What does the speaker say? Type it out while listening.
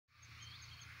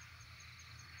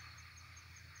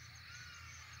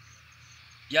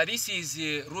Yeah, this is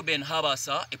Reuben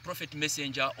Habaasa, a prophet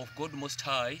messenger of God Most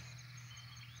High,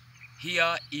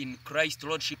 here in Christ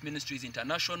Lordship Ministries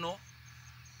International,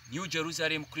 New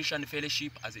Jerusalem Christian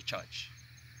Fellowship as a church.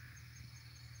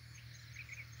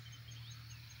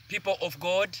 People of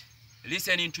God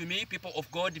listening to me, people of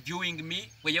God viewing me,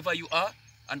 wherever you are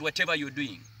and whatever you're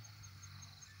doing,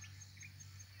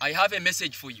 I have a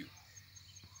message for you.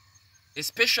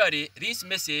 Especially this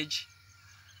message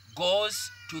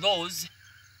goes to those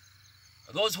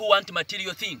who want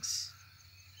material things.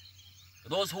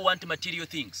 Those who want material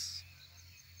things.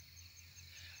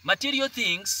 Material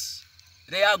things,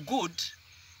 they are good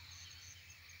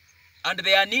and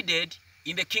they are needed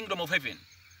in the kingdom of heaven.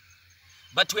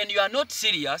 But when you are not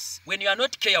serious, when you are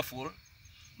not careful,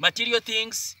 material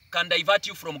things can divert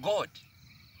you from God.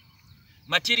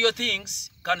 Material things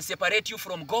can separate you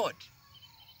from God.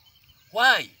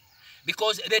 Why?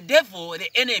 Because the devil, the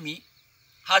enemy,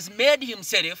 has made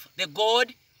himself the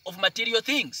God of material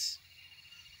things.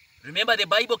 Remember, the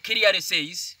Bible clearly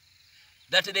says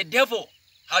that the devil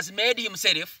has made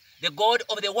himself the God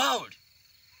of the world.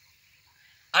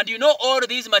 And you know, all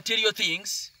these material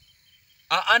things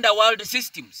are underworld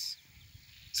systems.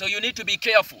 So you need to be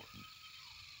careful.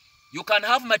 You can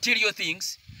have material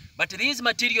things, but these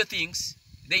material things,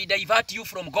 they divert you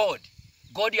from God,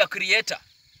 God your creator.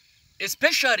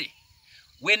 Especially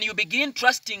when you begin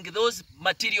trusting those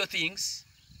material things,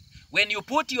 when you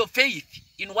put your faith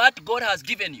in what God has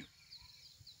given you,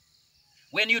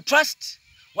 when you trust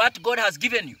what God has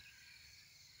given you,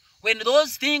 when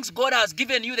those things God has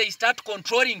given you, they start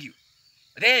controlling you,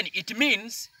 then it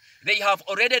means they have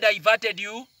already diverted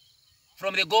you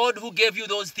from the God who gave you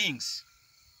those things.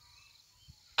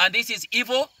 And this is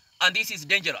evil and this is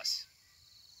dangerous.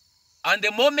 And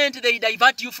the moment they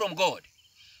divert you from God,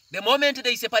 the moment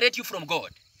they separate you from God,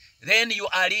 then you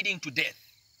are leading to death.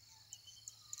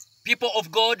 People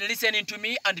of God listening to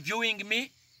me and viewing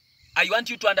me, I want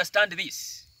you to understand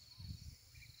this.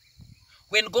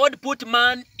 When God put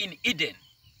man in Eden,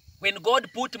 when God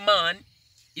put man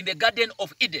in the Garden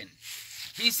of Eden,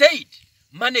 he said,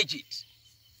 manage it.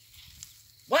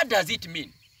 What does it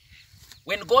mean?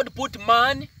 When God put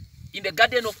man in the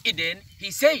Garden of Eden,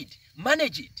 he said,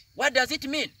 manage it. What does it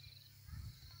mean?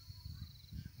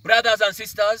 Brothers and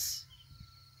sisters,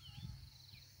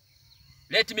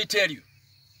 let me tell you,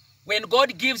 when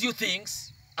God gives you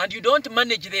things and you don't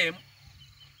manage them,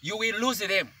 you will lose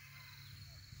them.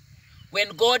 When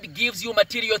God gives you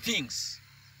material things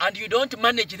and you don't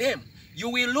manage them, you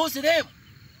will lose them.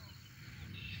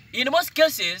 In most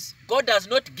cases, God does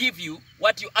not give you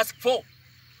what you ask for,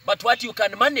 but what you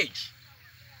can manage.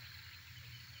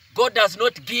 God does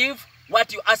not give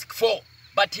what you ask for,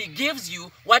 but he gives you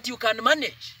what you can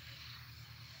manage.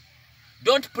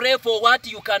 Don't pray for what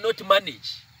you cannot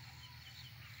manage.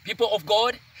 People of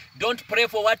God, don't pray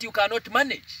for what you cannot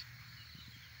manage.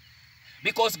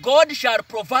 Because God shall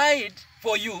provide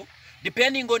for you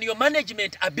depending on your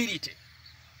management ability.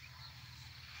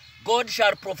 God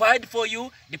shall provide for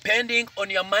you depending on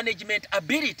your management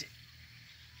ability.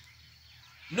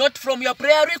 Not from your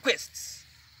prayer requests,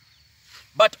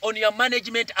 but on your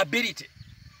management ability.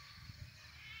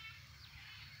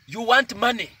 You want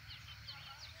money.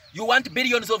 You want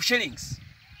billions of shillings.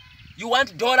 You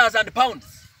want dollars and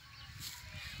pounds.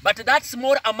 But that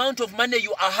small amount of money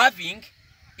you are having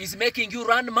is making you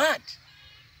run mad.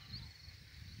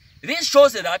 This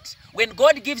shows that when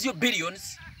God gives you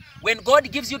billions, when God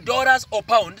gives you dollars or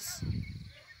pounds,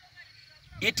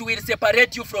 it will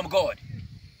separate you from God.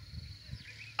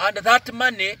 And that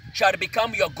money shall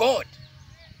become your God.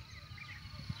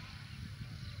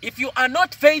 If you are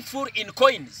not faithful in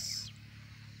coins,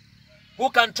 who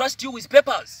can trust you with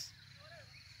papers?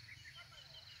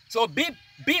 So be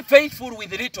faithful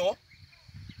with little,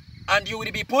 and you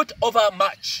will be put over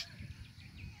much.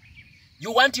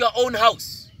 You want your own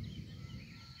house,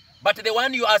 but the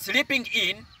one you are sleeping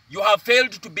in, you have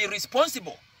failed to be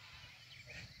responsible.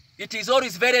 It is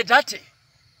always very dirty.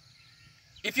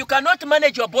 If you cannot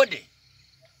manage your body,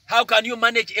 how can you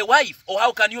manage a wife, or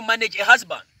how can you manage a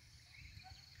husband?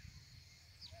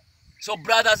 So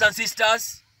brothers and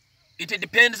sisters, it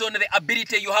depends on the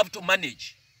ability you have to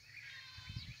manage.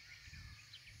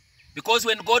 Because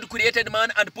when God created man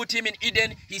and put him in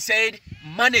Eden, he said,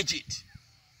 manage it.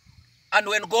 And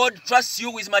when God trusts you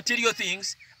with material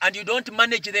things and you don't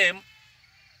manage them,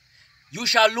 you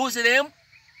shall lose them.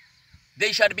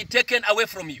 They shall be taken away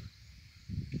from you.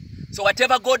 So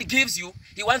whatever God gives you,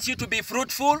 he wants you to be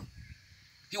fruitful.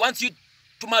 He wants you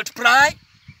to multiply,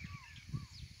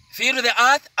 fill the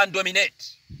earth, and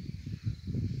dominate.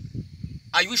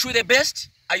 I wish you the best.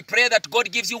 I pray that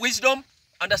God gives you wisdom,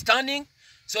 understanding,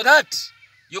 so that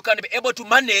you can be able to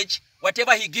manage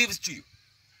whatever he gives to you,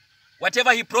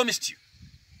 whatever he promised you.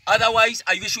 Otherwise,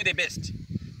 I wish you the best.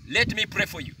 Let me pray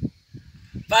for you.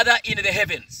 Father in the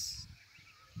heavens,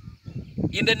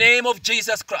 in the name of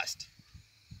Jesus Christ,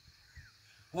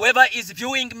 whoever is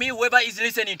viewing me, whoever is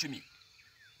listening to me,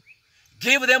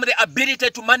 give them the ability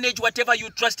to manage whatever you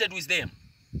trusted with them.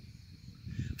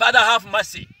 Father, have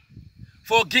mercy.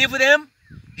 Forgive them,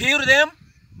 heal them,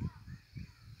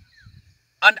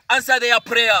 and answer their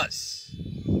prayers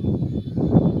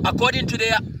according to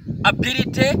their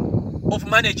ability of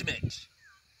management.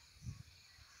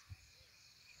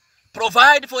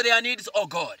 Provide for their needs, O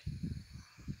God.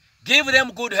 Give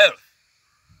them good health.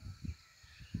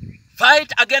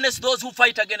 Fight against those who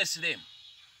fight against them.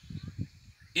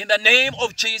 In the name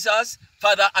of Jesus,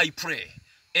 Father, I pray.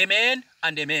 Amen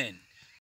and amen.